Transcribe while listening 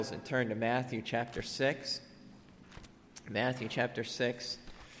And turn to Matthew chapter 6. Matthew chapter 6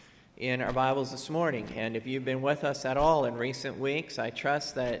 in our Bibles this morning. And if you've been with us at all in recent weeks, I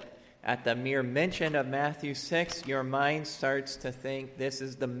trust that at the mere mention of Matthew 6, your mind starts to think this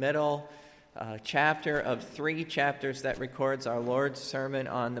is the middle chapter of 3 chapters that records our Lord's Sermon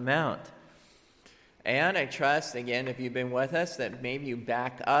on the Mount. And I trust, again, if you've been with us, that maybe you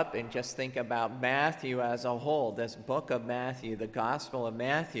back up and just think about Matthew as a whole, this book of Matthew, the Gospel of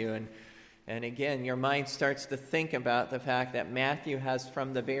Matthew. And again, your mind starts to think about the fact that Matthew has,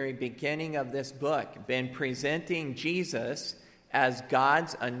 from the very beginning of this book, been presenting Jesus as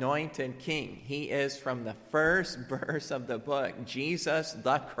God's anointed king. He is, from the first verse of the book, Jesus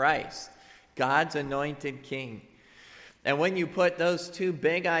the Christ, God's anointed king. And when you put those two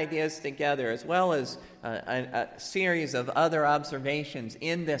big ideas together, as well as a series of other observations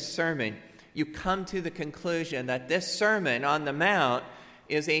in this sermon, you come to the conclusion that this Sermon on the Mount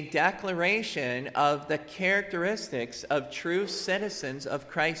is a declaration of the characteristics of true citizens of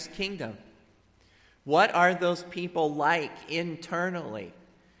Christ's kingdom. What are those people like internally?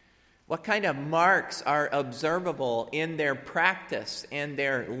 What kind of marks are observable in their practice and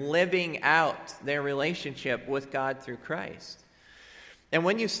their living out their relationship with God through Christ? And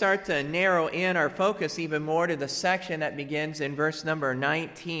when you start to narrow in our focus even more to the section that begins in verse number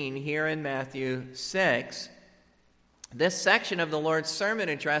 19 here in Matthew 6, this section of the Lord's Sermon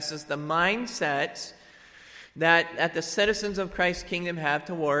addresses the mindsets that the citizens of Christ's kingdom have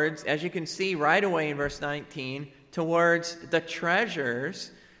towards, as you can see right away in verse 19, towards the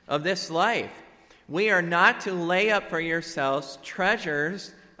treasures of this life. We are not to lay up for yourselves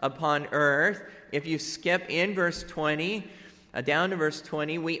treasures upon earth. If you skip in verse 20, down to verse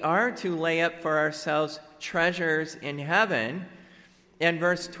 20, we are to lay up for ourselves treasures in heaven. And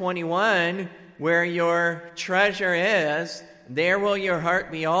verse 21, where your treasure is, there will your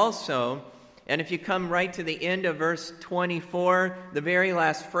heart be also. And if you come right to the end of verse 24, the very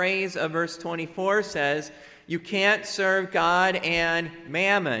last phrase of verse 24 says, you can't serve God and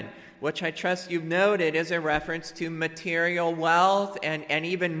mammon, which I trust you've noted is a reference to material wealth and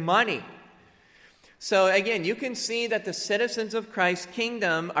even money. So again, you can see that the citizens of Christ's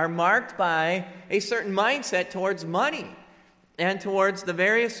kingdom are marked by a certain mindset towards money and towards the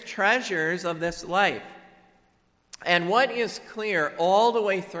various treasures of this life. And what is clear all the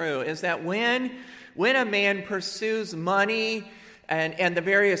way through is that when a man pursues money and the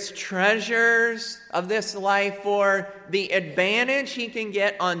various treasures of this life for the advantage he can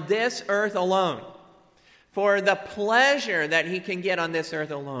get on this earth alone, for the pleasure that he can get on this earth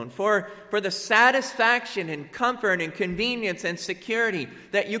alone, for the satisfaction and comfort and convenience and security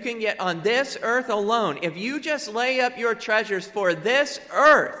that you can get on this earth alone, if you just lay up your treasures for this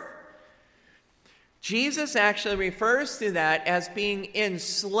earth, Jesus actually refers to that as being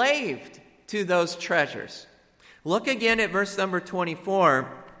enslaved to those treasures. Look again at verse number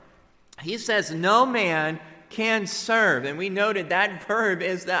 24. He says, no man can serve. And we noted that verb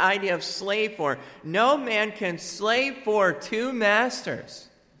is the idea of slave for. No man can slave for two masters.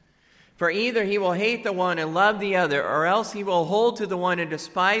 For either he will hate the one and love the other, or else he will hold to the one and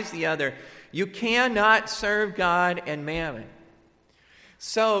despise the other. You cannot serve God and mammon.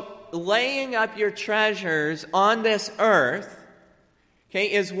 So laying up your treasures on this earth,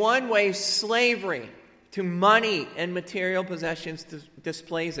 is one way slavery to money and material possessions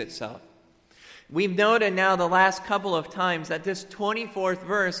displays itself. We've noted now the last couple of times that this 24th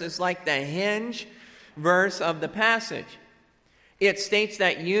verse is like the hinge verse of the passage. It states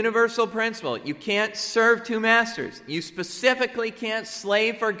that universal principle. You can't serve two masters. You specifically can't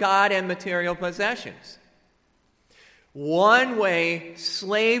slave for God and material possessions. One way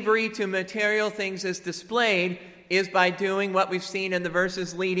slavery to material things is displayed is by doing what we've seen in the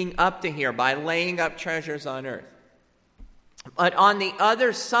verses leading up to here, by laying up treasures on earth. But on the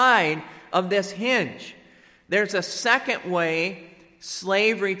other side of this hinge, there's a second way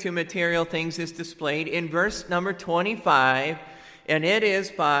slavery to material things is displayed in verse number 25, and it is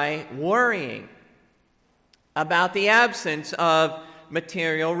by worrying about the absence of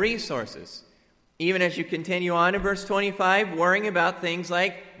material resources. Even as you continue on in verse 25, worrying about things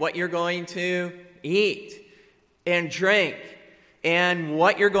like what you're going to eat and drink and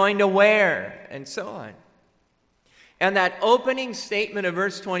what you're going to wear and so on. And that opening statement of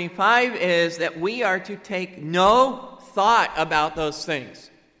verse 25 is that we are to take no thought about those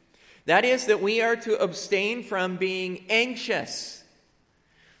things. That is, that we are to abstain from being anxious,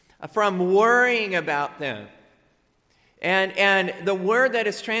 from worrying about them. And the word that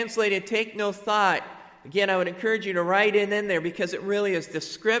is translated, take no thought, again, I would encourage you to write it in there because it really is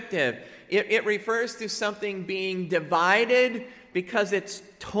descriptive. It refers to something being divided Because it's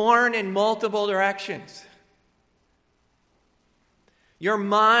torn in multiple directions. Your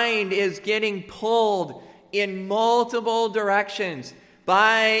mind is getting pulled in multiple directions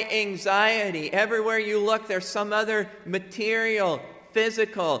by anxiety. Everywhere you look, there's some other material,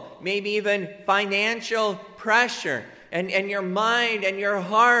 physical, maybe even financial pressure. And your mind and your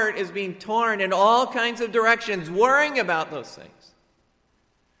heart is being torn in all kinds of directions, worrying about those things.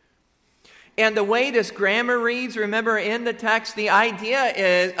 And the way this grammar reads, remember in the text, the idea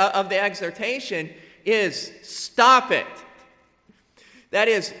is of the exhortation is stop it. That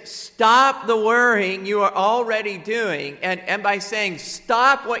is, stop the worrying you are already doing. And by saying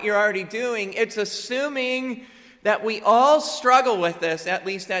stop what you're already doing, it's assuming that we all struggle with this, at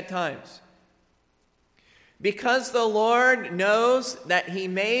least at times. Because the Lord knows that He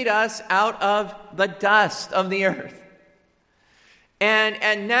made us out of the dust of the earth.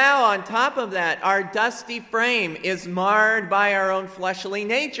 And now, on top of that, our dusty frame is marred by our own fleshly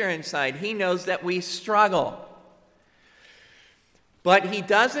nature inside. He knows that we struggle. But He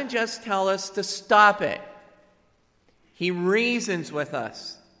doesn't just tell us to stop it. He reasons with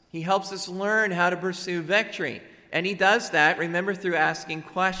us. He helps us learn how to pursue victory. And He does that, remember, through asking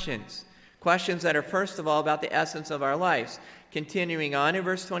questions. Questions that are, first of all, about the essence of our lives. Continuing on in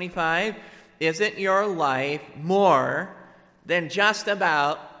verse 25, isn't your life more than just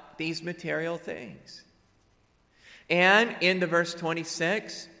about these material things? And into verse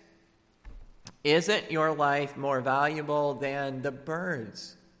 26, isn't your life more valuable than the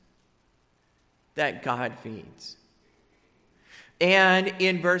birds that God feeds? And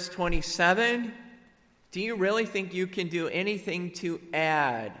in verse 27, do you really think you can do anything to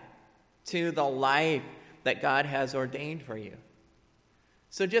add to the life that God has ordained for you?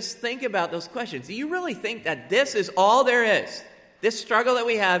 So just think about those questions. Do you really think that this is all there is? This struggle that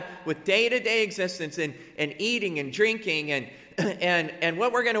we have with day-to-day existence and eating and drinking and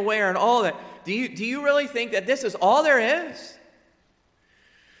what we're going to wear and all that. Do you really think that this is all there is?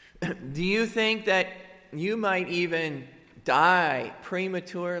 Do you think that you might even die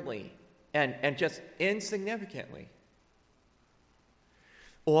prematurely and just insignificantly?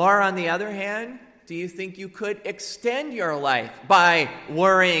 Or on the other hand, do you think you could extend your life by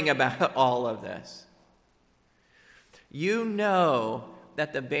worrying about all of this? You know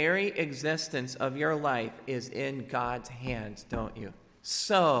that the very existence of your life is in God's hands, don't you?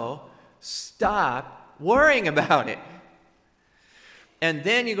 So stop worrying about it. And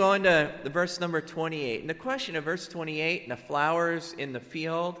then you go into the verse number 28. And the question of verse 28, the flowers in the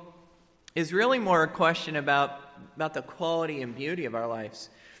field, is really more a question about the quality and beauty of our lives.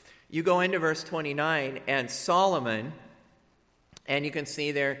 You go into verse 29, and Solomon, and you can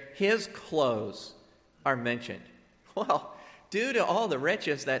see there, his clothes are mentioned. Well, due to all the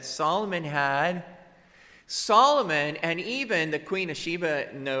riches that Solomon had, Solomon, and even the Queen of Sheba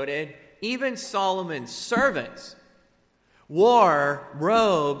noted, even Solomon's servants wore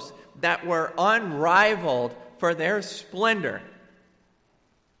robes that were unrivaled for their splendor.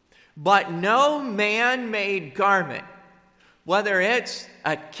 But no man-made garment, whether it's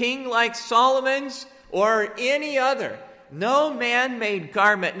a king like Solomon's or any other, no man-made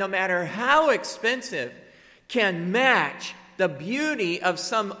garment, no matter how expensive, can match the beauty of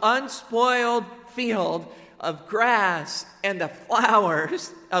some unspoiled field of grass and the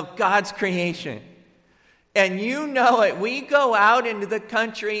flowers of God's creation. And you know it. We go out into the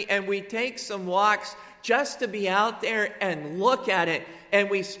country and we take some walks just to be out there and look at it. And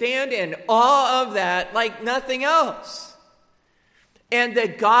we stand in awe of that like nothing else. And the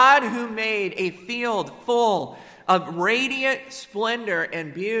God who made a field full of radiant splendor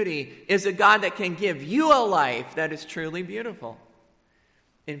and beauty is a God that can give you a life that is truly beautiful.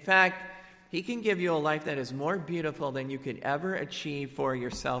 In fact, He can give you a life that is more beautiful than you could ever achieve for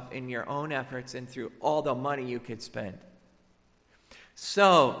yourself in your own efforts and through all the money you could spend.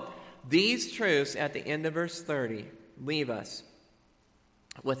 So, these truths at the end of verse 30 leave us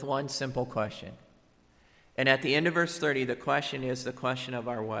with one simple question. And at the end of verse 30, the question is the question of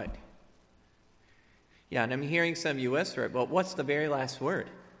our what? Yeah, and I'm hearing some of you whisper it, but what's the very last word?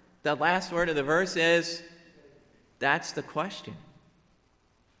 The last word of the verse is, that's the question.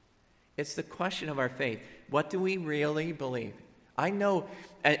 It's the question of our faith. What do we really believe? I know,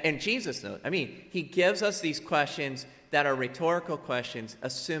 and Jesus knows. I mean, He gives us these questions that are rhetorical questions,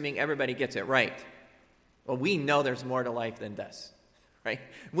 assuming everybody gets it right. Well, we know there's more to life than this, right?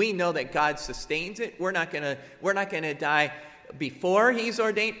 We know that God sustains it. We're not gonna die before He's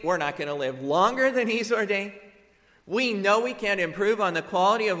ordained. We're not going to live longer than He's ordained. We know we can't improve on the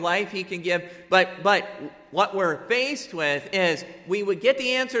quality of life He can give, but what we're faced with is we would get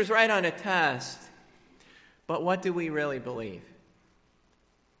the answers right on a test, but what do we really believe?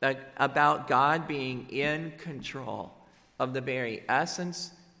 about God being in control of the very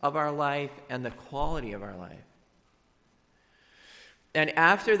essence of our life and the quality of our life. And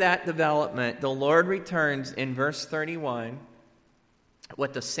after that development, the Lord returns in verse 31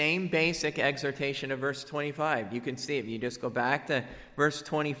 with the same basic exhortation of verse 25. You can see if you just go back to verse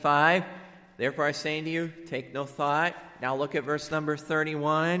 25, therefore I say to you, take no thought. Now look at verse number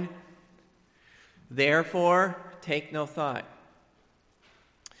 31. Therefore, take no thought.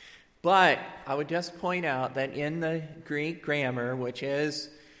 But I would just point out that in the Greek grammar, which is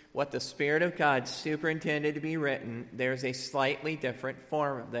what the Spirit of God superintended to be written, there's a slightly different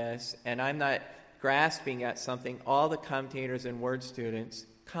form of this, and I'm not grasping at something. All the commentators and word students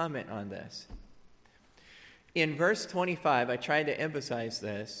comment on this. In verse 25, I tried to emphasize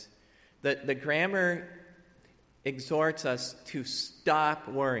this, that the grammar exhorts us to stop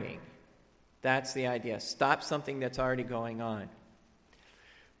worrying. That's the idea. Stop something that's already going on.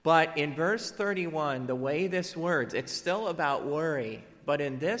 But in verse 31, the way this words, it's still about worry. But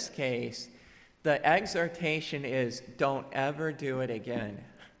in this case, the exhortation is, don't ever do it again.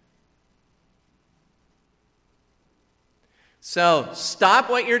 So,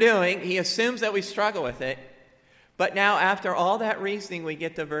 stop what you're doing. He assumes that we struggle with it. But now, after all that reasoning, we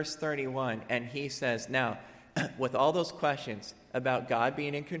get to verse 31, and he says, now, with all those questions about God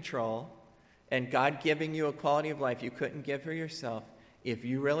being in control and God giving you a quality of life you couldn't give for yourself, if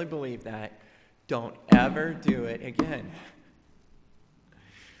you really believe that, don't ever do it again.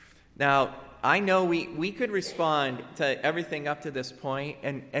 Now, I know we could respond to everything up to this point,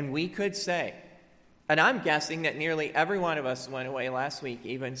 and we could say, and I'm guessing that nearly every one of us went away last week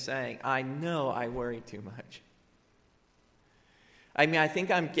even saying, I know I worry too much. I mean, I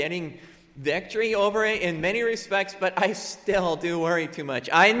think I'm getting victory over it in many respects, but I still do worry too much.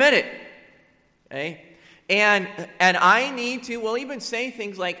 I admit it. Okay? And I need to, we'll even say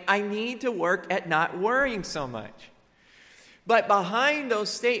things like, I need to work at not worrying so much. But behind those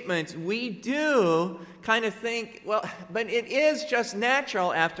statements, we do kind of think, well, but it is just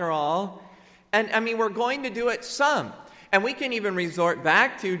natural after all. And I mean, we're going to do it some. And we can even resort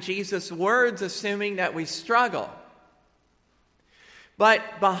back to Jesus' words, assuming that we struggle.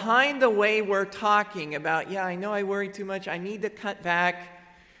 But behind the way we're talking about, yeah, I know I worry too much, I need to cut back.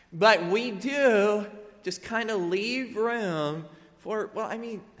 But we do just kind of leave room for, well, I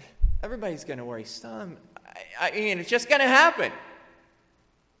mean, everybody's going to worry some. I mean, it's just going to happen.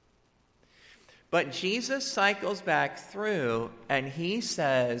 But Jesus cycles back through and he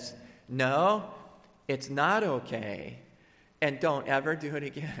says, no, it's not okay, and don't ever do it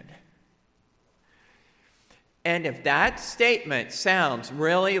again. And if that statement sounds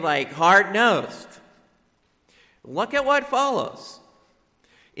really like hard-nosed, look at what follows.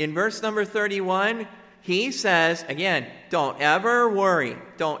 In verse number 31, he says, again, don't ever worry.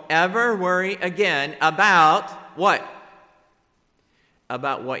 Don't ever worry again about what?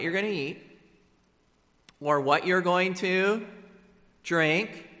 About what you're going to eat, or what you're going to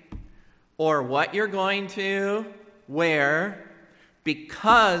drink, or what you're going to wear,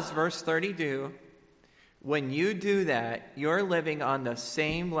 because, verse 32, when you do that, you're living on the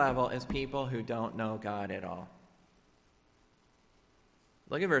same level as people who don't know God at all.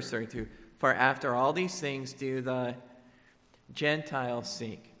 Look at verse 32. For after all these things do the Gentiles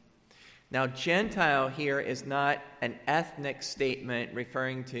seek. Now, Gentile here is not an ethnic statement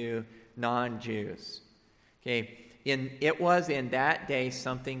referring to non-Jews. Okay, it was in that day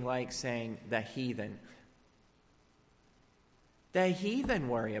something like saying the heathen. The heathen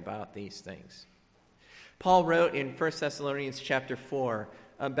worry about these things. Paul wrote in 1 Thessalonians chapter 4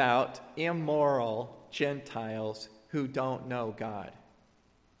 about immoral Gentiles who don't know God.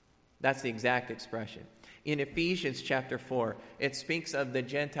 That's the exact expression. In Ephesians chapter 4, it speaks of the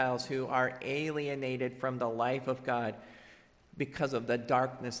Gentiles who are alienated from the life of God because of the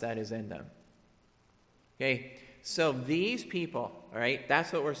darkness that is in them. Okay, so these people, all right,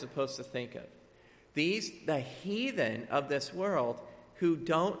 that's what we're supposed to think of. The heathen of this world who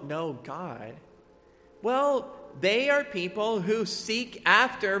don't know God, well, they are people who seek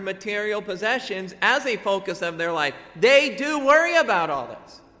after material possessions as a focus of their life. They do worry about all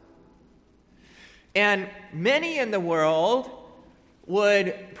this. And many in the world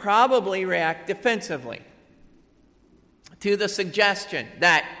would probably react defensively to the suggestion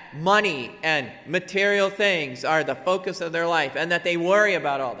that money and material things are the focus of their life and that they worry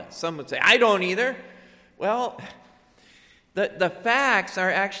about all this. Some would say, I don't either. Well, the facts are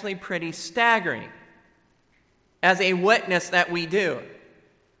actually pretty staggering as a witness that we do.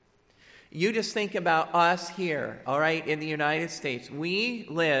 You just think about us here, all right, in the United States. We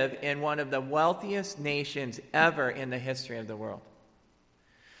live in one of the wealthiest nations ever in the history of the world.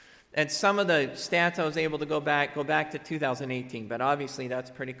 And some of the stats I was able to go back to 2018, but obviously that's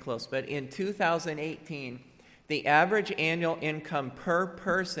pretty close. But in 2018, the average annual income per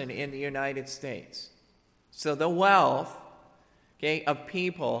person in the United States, so the wealth, of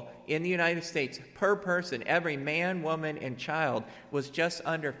people in the United States per person, every man, woman, and child, was just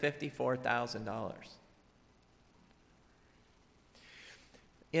under $54,000.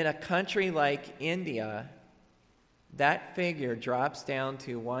 In a country like India, that figure drops down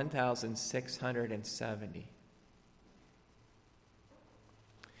to 1,670.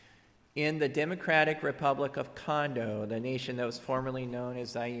 In the Democratic Republic of Congo, the nation that was formerly known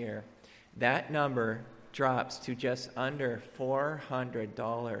as Zaire, that number drops to just under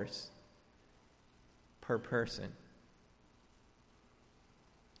 $400 per person.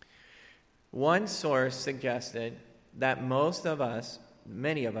 One source suggested that most of us,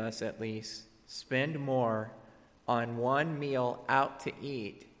 many of us at least, spend more on one meal out to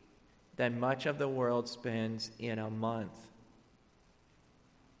eat than much of the world spends in a month.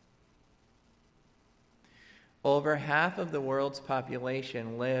 Over half of the world's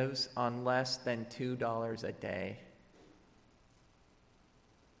population lives on less than $2 a day.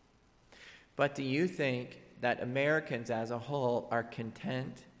 But do you think that Americans as a whole are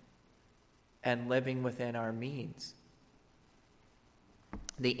content and living within our means?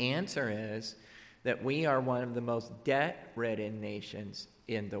 The answer is that we are one of the most debt-ridden nations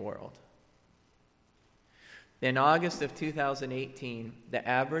in the world. In August of 2018, the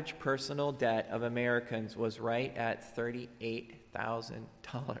average personal debt of Americans was right at $38,000.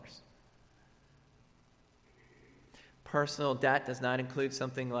 Personal debt does not include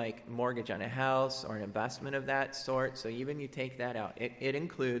something like mortgage on a house or an investment of that sort, so even you take that out. It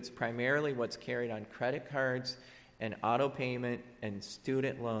includes primarily what's carried on credit cards and auto payment and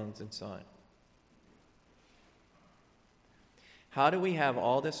student loans and so on. How do we have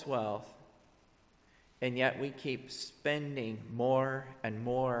all this wealth, and yet we keep spending more and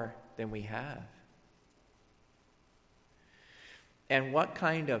more than we have? And what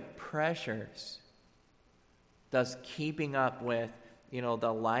kind of pressures does keeping up with, the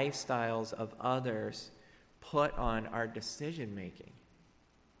lifestyles of others put on our decision making?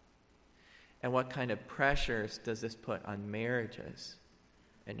 And what kind of pressures does this put on marriages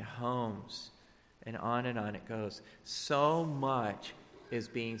and homes? And on it goes. So much is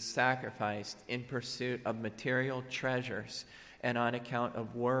being sacrificed in pursuit of material treasures and on account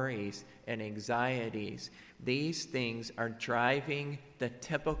of worries and anxieties. These things are driving the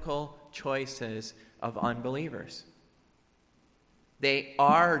typical choices of unbelievers. They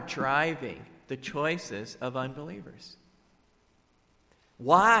are driving the choices of unbelievers.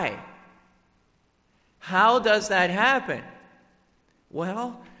 Why? How does that happen?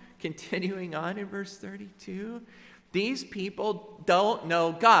 Well, continuing on in verse 32, these people don't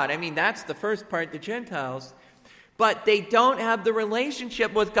know God. I mean, that's the first part, the Gentiles. But they don't have the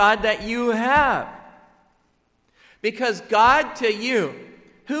relationship with God that you have. Because God to you,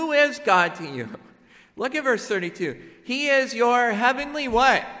 who is God to you? Look at verse 32. He is your heavenly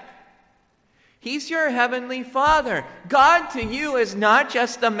what? He's your heavenly Father. God to you is not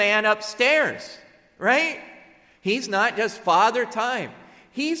just the man upstairs, right? He's not just Father Time.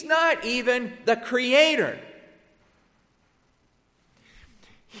 He's not even the Creator.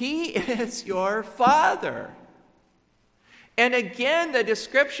 He is your Father. And again, the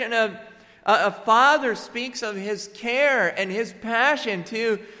description of a father speaks of his care and his passion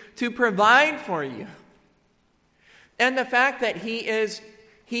to provide for you. And the fact that he is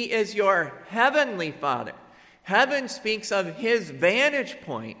your heavenly Father. Heaven speaks of his vantage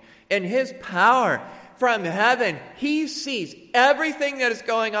point and his power. From heaven, he sees everything that is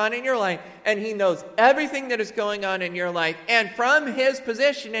going on in your life, and he knows everything that is going on in your life. And from his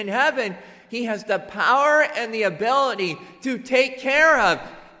position in heaven, he has the power and the ability to take care of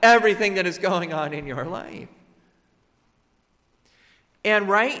everything that is going on in your life. And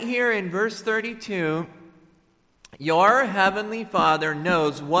right here in verse 32, your heavenly Father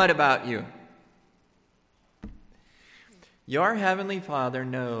knows what about you? Your heavenly Father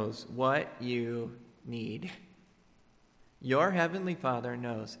knows what you need. Your heavenly Father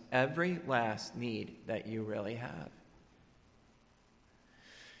knows every last need that you really have.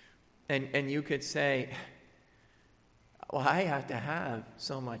 And you could say, well, I have to have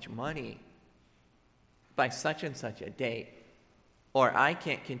so much money by such and such a date, or I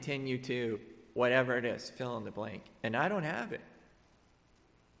can't continue to whatever it is, fill in the blank, and I don't have it.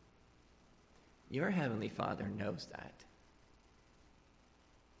 Your heavenly Father knows that.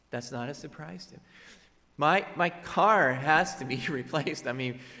 That's not a surprise to him. My car has to be replaced. I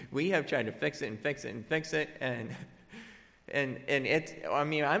mean, we have tried to fix it, and And it's, I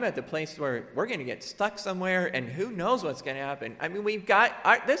mean, I'm at the place where we're going to get stuck somewhere, and who knows what's going to happen. I mean,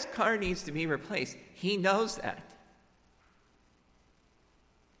 this car needs to be replaced. He knows that.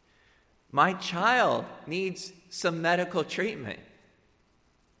 My child needs some medical treatment.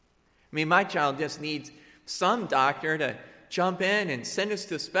 I mean, my child just needs some doctor to jump in and send us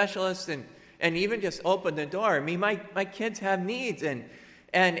to a specialist and even just open the door. I mean, my kids have needs, and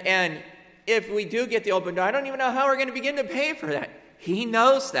if we do get the open door, I don't even know how we're going to begin to pay for that. He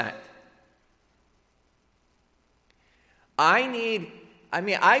knows that.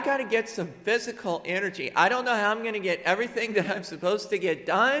 I got to get some physical energy. I don't know how I'm going to get everything that I'm supposed to get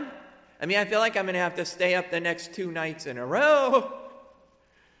done. I mean, I feel like I'm going to have to stay up the next 2 nights in a row.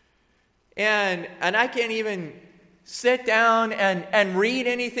 And I can't even sit down and read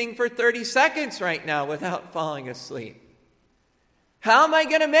anything for 30 seconds right now without falling asleep. How am I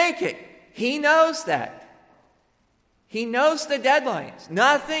going to make it? He knows that. He knows the deadlines.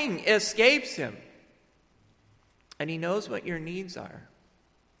 Nothing escapes him. And he knows what your needs are.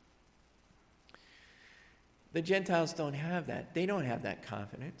 The Gentiles don't have that. They don't have that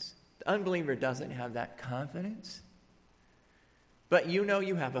confidence. The unbeliever doesn't have that confidence. But you know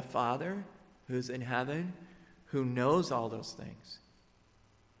you have a Father who's in heaven who knows all those things.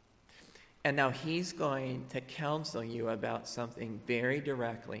 And now he's going to counsel you about something very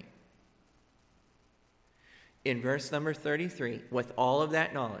directly. In verse number 33, with all of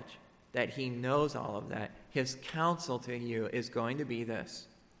that knowledge, that he knows all of that, his counsel to you is going to be this.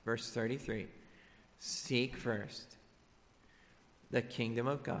 Verse 33, seek first the kingdom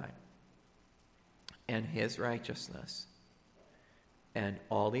of God and his righteousness, and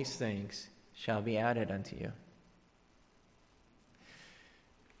all these things shall be added unto you.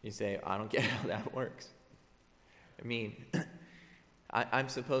 You say, I don't get how that works. I mean, I'm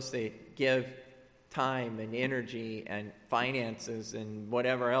supposed to give time and energy and finances and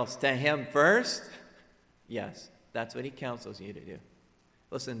whatever else to him first? Yes, that's what he counsels you to do.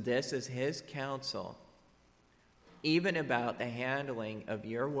 Listen, this is his counsel. Even about the handling of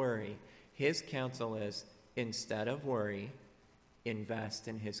your worry, his counsel is, instead of worry, invest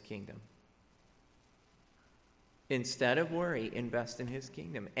in his kingdom. Instead of worry, invest in his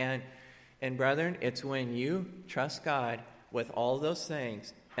kingdom. And brethren, it's when you trust God with all those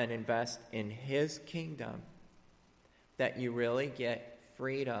things and invest in his kingdom that you really get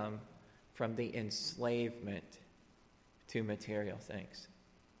freedom from the enslavement to material things.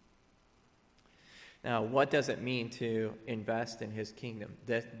 Now, what does it mean to invest in his kingdom?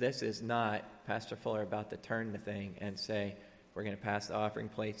 This is not Pastor Fuller about to turn the thing and say, we're going to pass the offering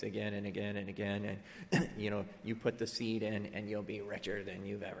plates again and again and again, and you put the seed in and you'll be richer than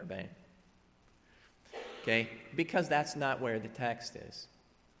you've ever been. Okay? Because that's not where the text is.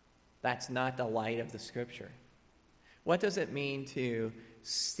 That's not the light of the Scripture. What does it mean to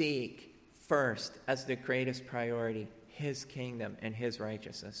seek first as the greatest priority his kingdom and his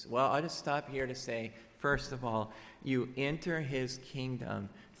righteousness? Well, I'll just stop here to say, first of all, you enter his kingdom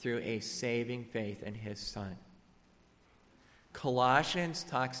through a saving faith in his Son. Colossians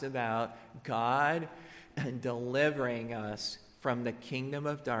talks about God delivering us from the kingdom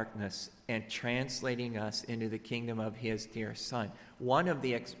of darkness and translating us into the kingdom of his dear Son.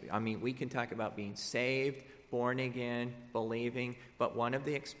 We can talk about being saved, born again, believing, but one of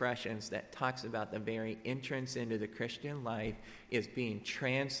the expressions that talks about the very entrance into the Christian life is being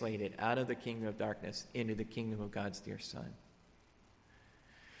translated out of the kingdom of darkness into the kingdom of God's dear Son.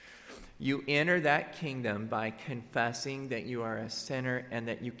 You enter that kingdom by confessing that you are a sinner and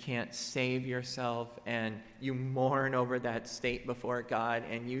that you can't save yourself, and you mourn over that state before God,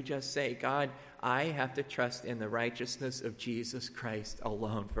 and you just say, God, I have to trust in the righteousness of Jesus Christ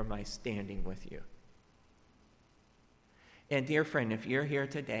alone for my standing with you. And dear friend, if you're here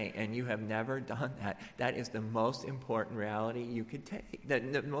today and you have never done that, that is the most important reality you could take,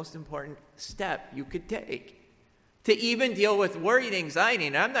 the most important step you could take. To even deal with worry and anxiety.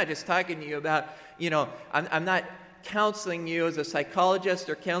 And I'm not just talking to you about, I'm not counseling you as a psychologist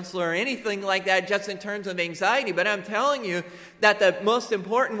or counselor or anything like that just in terms of anxiety, but I'm telling you that the most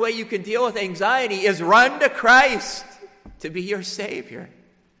important way you can deal with anxiety is run to Christ to be your Savior.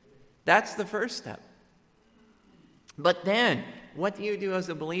 That's the first step. But then, what do you do as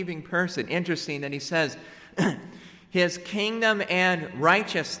a believing person? Interesting that he says, his kingdom and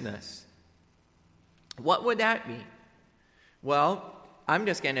righteousness. What would that be? Well, I'm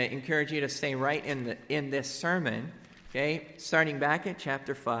just going to encourage you to stay right in this sermon, okay? Starting back at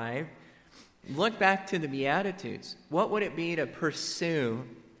chapter 5, look back to the Beatitudes. What would it be to pursue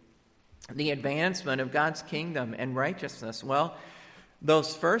the advancement of God's kingdom and righteousness? Well,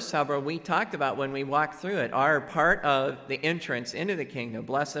 Those first several we talked about when we walked through it are part of the entrance into the kingdom.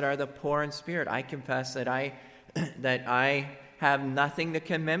 Blessed are the poor in spirit. I confess that I have nothing to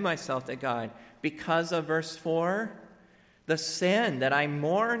commend myself to God because of verse 4, the sin that I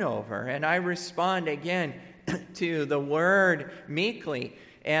mourn over, and I respond again to the word meekly.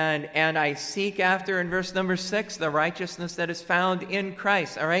 And I seek after, in verse number 6, the righteousness that is found in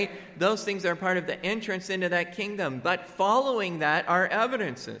Christ. All right? Those things are part of the entrance into that kingdom. But following that are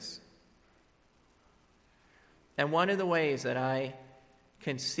evidences. And one of the ways that I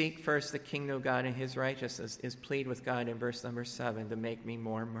can seek first the kingdom of God and his righteousness is plead with God in verse number 7 to make me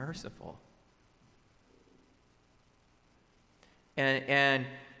more merciful. And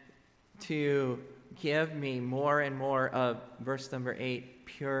to give me more and more of, verse number 8,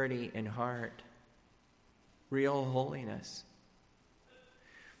 purity in heart, real holiness,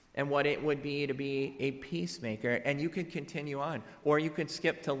 and what it would be to be a peacemaker. And you can continue on, or you can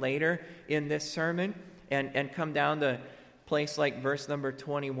skip to later in this sermon and come down to a place like verse number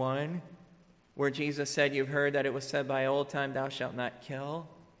 21, where Jesus said, you've heard that it was said by old time, thou shalt not kill.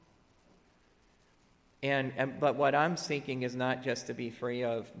 But what I'm seeking is not just to be free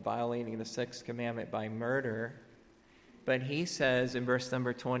of violating the sixth commandment by murder, but he says in verse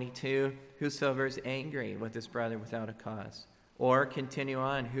number 22, whosoever is angry with his brother without a cause. Or continue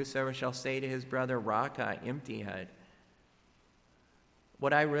on, whosoever shall say to his brother, Raka, empty head.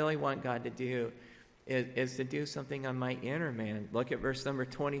 What I really want God to do is to do something on my inner man. Look at verse number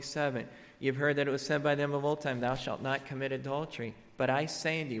 27. You've heard that it was said by them of old time, thou shalt not commit adultery. But I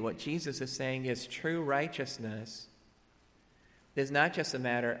say unto you, what Jesus is saying is true righteousness is not just a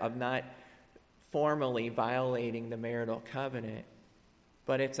matter of not formally violating the marital covenant,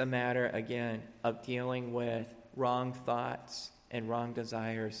 but it's a matter, again, of dealing with wrong thoughts and wrong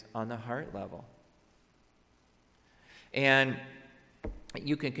desires on the heart level. And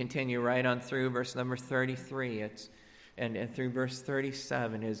you can continue right on through verse number 33. And through verse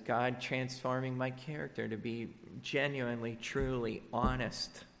 37 is God transforming my character to be genuinely, truly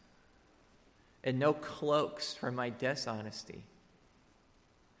honest, and no cloaks for my dishonesty.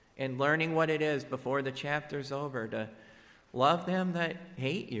 And learning what it is before the chapter's over to love them that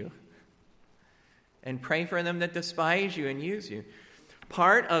hate you and pray for them that despise you and use you.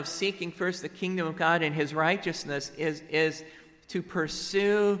 Part of seeking first the kingdom of God and his righteousness is to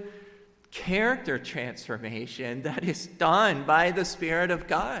pursue character transformation that is done by the Spirit of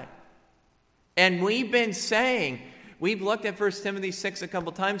God. And we've been saying, we've looked at 1 Timothy 6 a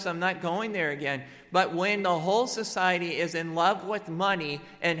couple times, so I'm not going there again, but when the whole society is in love with money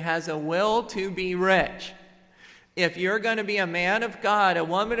and has a will to be rich, if you're going to be a man of God, a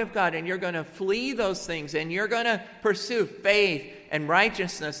woman of God, and you're going to flee those things, and you're going to pursue faith and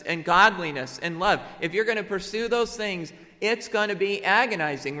righteousness and godliness and love, if you're going to pursue those things, it's going to be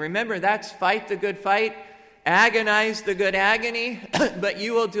agonizing. Remember, that's fight the good fight, agonize the good agony, but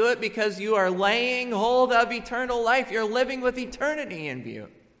you will do it because you are laying hold of eternal life. You're living with eternity in view.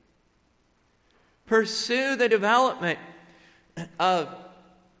 Pursue the development of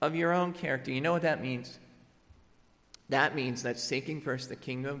your own character. You know what that means? That means that seeking first the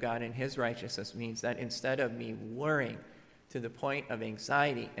kingdom of God and his righteousness means that instead of me worrying to the point of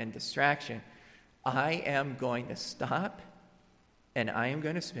anxiety and distraction, I am going to stop and I am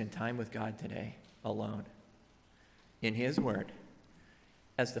going to spend time with God today alone in his word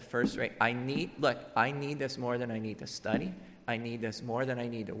as the first rate. I need this more than I need to study. I need this more than I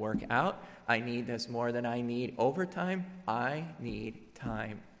need to work out. I need this more than I need overtime. I need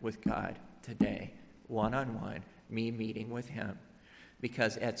time with God today, one-on-one, me meeting with him.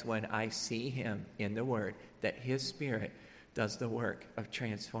 Because it's when I see him in the word that his Spirit does the work of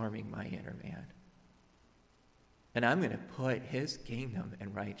transforming my inner man. And I'm going to put his kingdom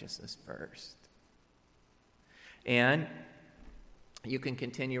and righteousness first. And you can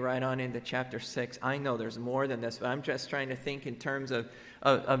continue right on into chapter 6. I know there's more than this, but I'm just trying to think in terms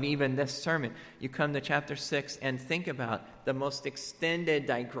of even this sermon. You come to chapter 6 and think about the most extended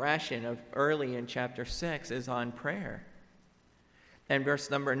digression of early in chapter 6 is on prayer. And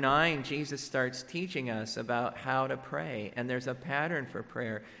verse number 9, Jesus starts teaching us about how to pray. And there's a pattern for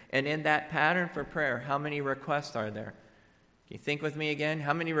prayer. And in that pattern for prayer, how many requests are there? Can you think with me again?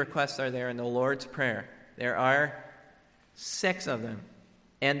 How many requests are there in the Lord's Prayer? There are 6 of them.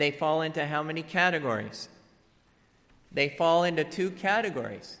 And they fall into how many categories? They fall into 2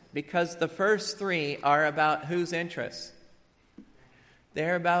 categories. Because the first 3 are about whose interests?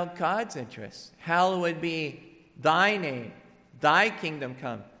 They're about God's interests. Hallowed be thy name. Thy kingdom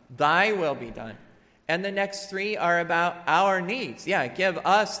come, thy will be done. And the next 3 are about our needs. Yeah, give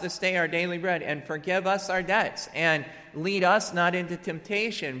us this day our daily bread and forgive us our debts. And lead us not into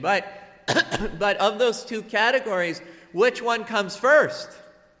temptation. But of those two categories, which one comes first?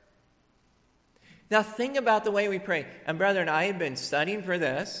 Now think about the way we pray. And brethren, I have been studying for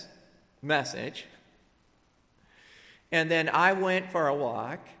this message. And then I went for a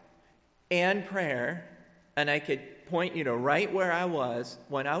walk and prayer, and I could point you to right where I was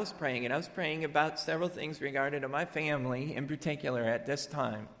when I was praying. And I was praying about several things regarding to my family in particular at this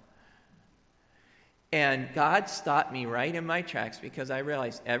time. And God stopped me right in my tracks because I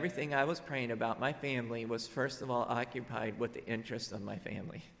realized everything I was praying about my family was first of all occupied with the interests of my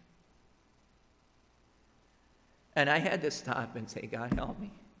family. And I had to stop and say, God, help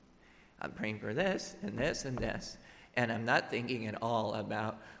me. I'm praying for this and this and this. And I'm not thinking at all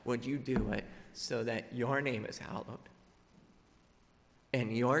about, would you do it so that your name is hallowed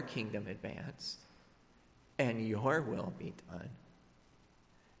and your kingdom advanced and your will be done.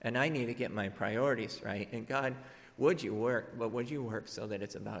 And I need to get my priorities right. And God, would you work, but would you work so that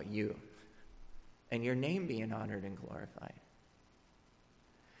it's about you and your name being honored and glorified?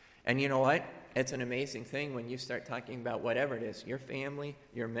 And you know what? It's an amazing thing when you start talking about whatever it is, your family,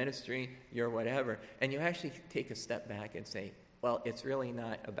 your ministry, your whatever, and you actually take a step back and say, well, it's really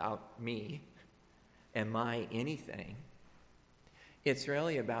not about me and my anything. It's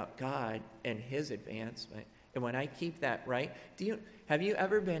really about God and his advancement. And when I keep that right, have you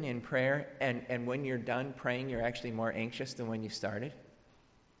ever been in prayer and when you're done praying, you're actually more anxious than when you started?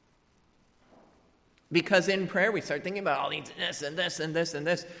 Because in prayer, we start thinking about all these this and this and this and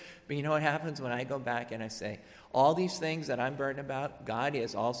this. But you know what happens when I go back and I say, all these things that I'm burdened about, God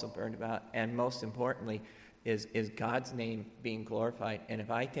is also burdened about. And most importantly, is God's name being glorified. And if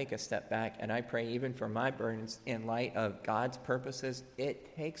I take a step back and I pray even for my burdens in light of God's purposes,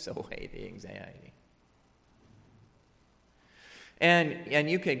 it takes away the anxiety. And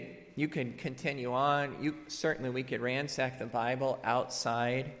you could continue on. Certainly we could ransack the Bible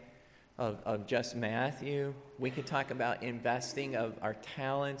outside of just Matthew. We could talk about investing of our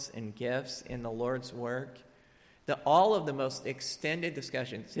talents and gifts in the Lord's work. All of the most extended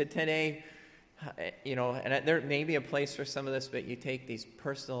discussions. Today, and there may be a place for some of this, but you take these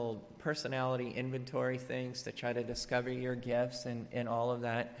personality inventory things to try to discover your gifts and all of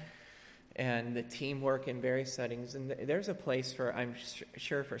that. And the teamwork in various settings. And there's a place for, I'm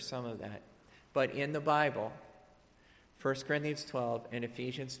sure, for some of that. But in the Bible, 1 Corinthians 12 and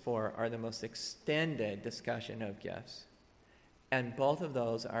Ephesians 4 are the most extended discussion of gifts. And both of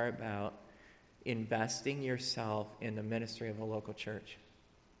those are about investing yourself in the ministry of a local church.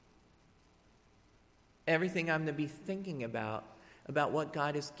 Everything I'm to be thinking about what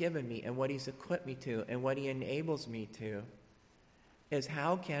God has given me and what he's equipped me to and what he enables me to, is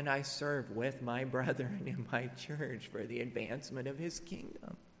how can I serve with my brethren in my church for the advancement of his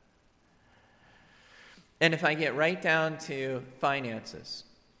kingdom? And if I get right down to finances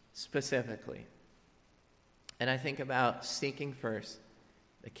specifically, and I think about seeking first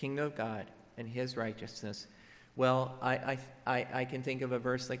the kingdom of God and his righteousness, well, I can think of a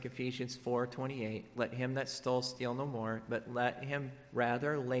verse like Ephesians 4:28, let him that stole steal no more, but let him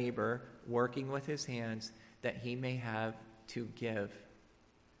rather labor, working with his hands, that he may have to give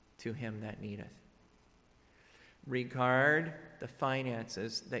to him that needeth. Regard the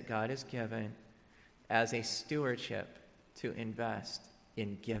finances that God has given as a stewardship to invest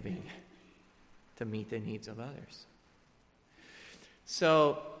in giving to meet the needs of others.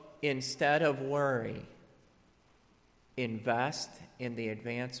 So instead of worry, invest in the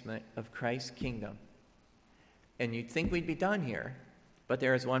advancement of Christ's kingdom. And you'd think we'd be done here, but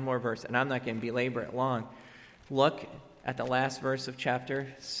there is one more verse, and I'm not going to belabor it long. Look at the last verse of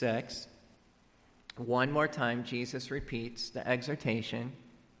chapter 6. One more time, Jesus repeats the exhortation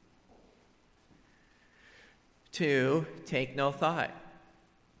to take no thought.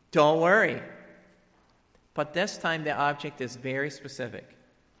 Don't worry. But this time the object is very specific.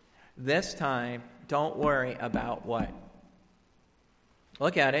 This time, don't worry about what?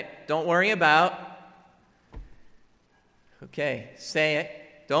 Look at it. Don't worry about. Okay, say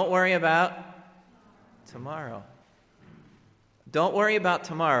it. Don't worry about tomorrow. Don't worry about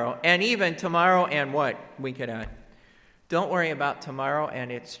tomorrow. And even tomorrow and what? We could add. Don't worry about tomorrow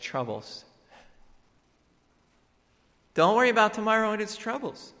and its troubles. Don't worry about tomorrow and its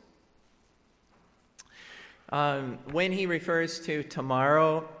troubles. When he refers to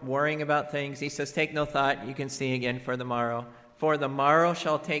tomorrow, worrying about things, he says, take no thought. You can see again for the morrow. For the morrow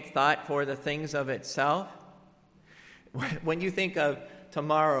shall take thought for the things of itself. When you think of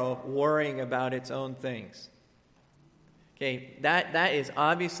tomorrow worrying about its own things, okay, that is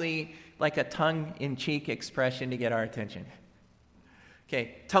obviously like a tongue-in-cheek expression to get our attention.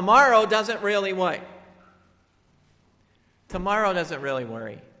 Okay, tomorrow doesn't really what? Tomorrow doesn't really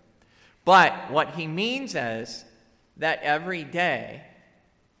worry. But what he means is that every day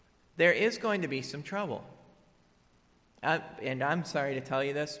there is going to be some trouble. And I'm sorry to tell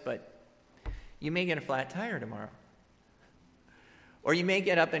you this, but you may get a flat tire tomorrow. Or you may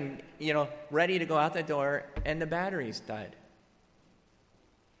get up and, ready to go out the door and the battery's dead.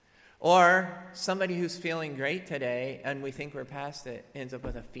 Or somebody who's feeling great today and we think we're past it ends up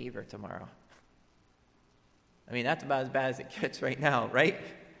with a fever tomorrow. I mean, that's about as bad as it gets right now, right?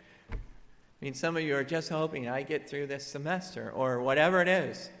 I mean, some of you are just hoping I get through this semester or whatever it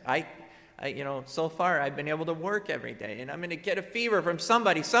is. I so far I've been able to work every day and I'm going to get a fever from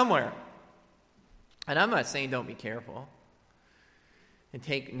somebody somewhere. And I'm not saying don't be careful and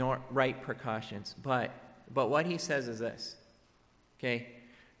take right precautions, but what he says is this, okay?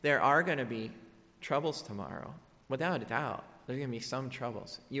 There are going to be troubles tomorrow, without a doubt. There's going to be some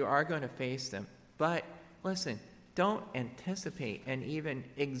troubles. You are going to face them, but listen, don't anticipate and even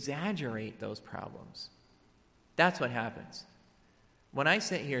exaggerate those problems. That's what happens. When I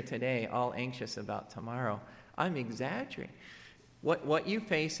sit here today all anxious about tomorrow, I'm exaggerating. What you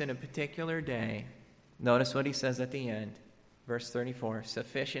face in a particular day, notice what he says at the end, verse 34,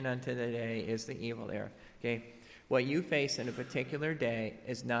 sufficient unto the day is the evil there. Okay? What you face in a particular day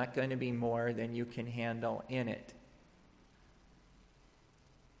is not going to be more than you can handle in it.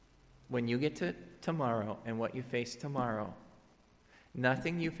 When you get to tomorrow and what you face tomorrow,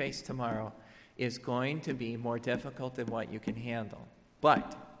 nothing you face tomorrow is going to be more difficult than what you can handle.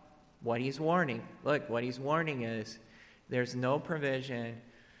 But what he's warning is there's no provision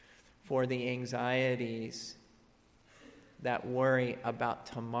for the anxieties that worry about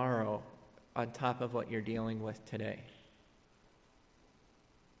tomorrow on top of what you're dealing with today.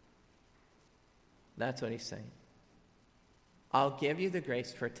 That's what he's saying. I'll give you the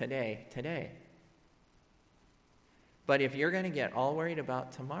grace for today. But if you're going to get all worried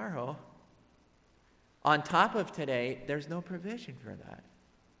about tomorrow, on top of today, there's no provision for that.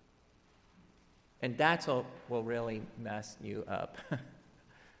 And that's what will really mess you up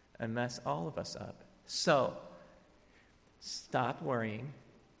and mess all of us up. So, stop worrying.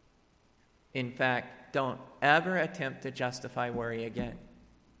 In fact, don't ever attempt to justify worry again.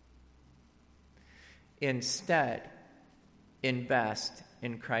 Instead, invest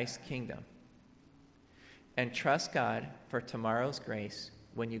in Christ's kingdom and trust God for tomorrow's grace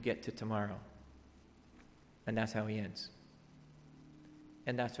when you get to tomorrow. And that's how he ends.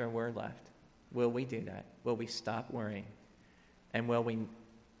 And that's where we're left. Will we do that? Will we stop worrying? And will we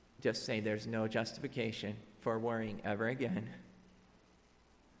just say there's no justification for worrying ever again?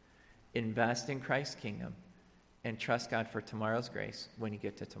 Invest in Christ's kingdom and trust God for tomorrow's grace when you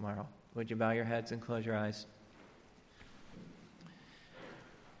get to tomorrow. Would you bow your heads and close your eyes?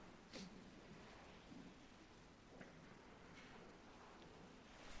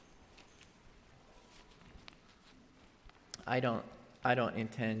 I don't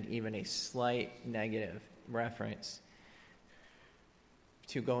intend even a slight negative reference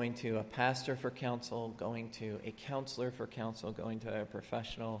to going to a pastor for counsel, going to a counselor for counsel, going to a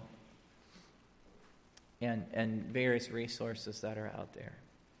professional, and various resources that are out there.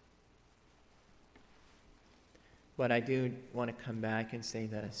 But I do want to come back and say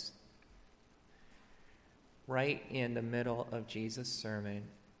this. Right in the middle of Jesus' sermon,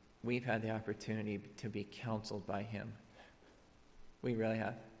 we've had the opportunity to be counseled by him. We really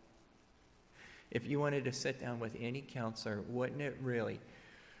have. If you wanted to sit down with any counselor, wouldn't you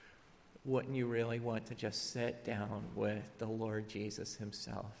really want to just sit down with the Lord Jesus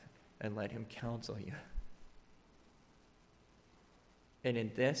himself and let him counsel you? And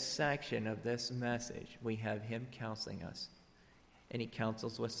in this section of this message, we have him counseling us. And he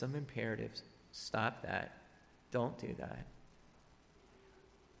counsels with some imperatives. Stop that. Don't do that.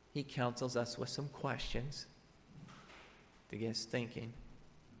 He counsels us with some questions to get us thinking.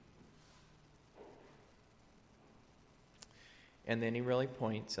 And then he really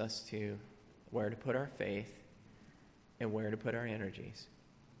points us to where to put our faith and where to put our energies.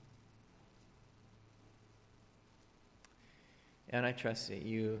 And I trust that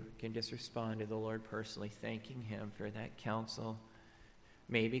you can just respond to the Lord personally, thanking him for that counsel,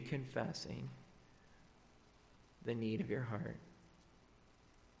 maybe confessing the need of your heart,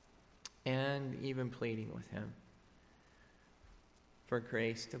 and even pleading with him for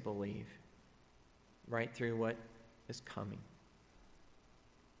grace to believe right through what is coming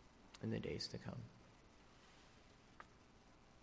in the days to come.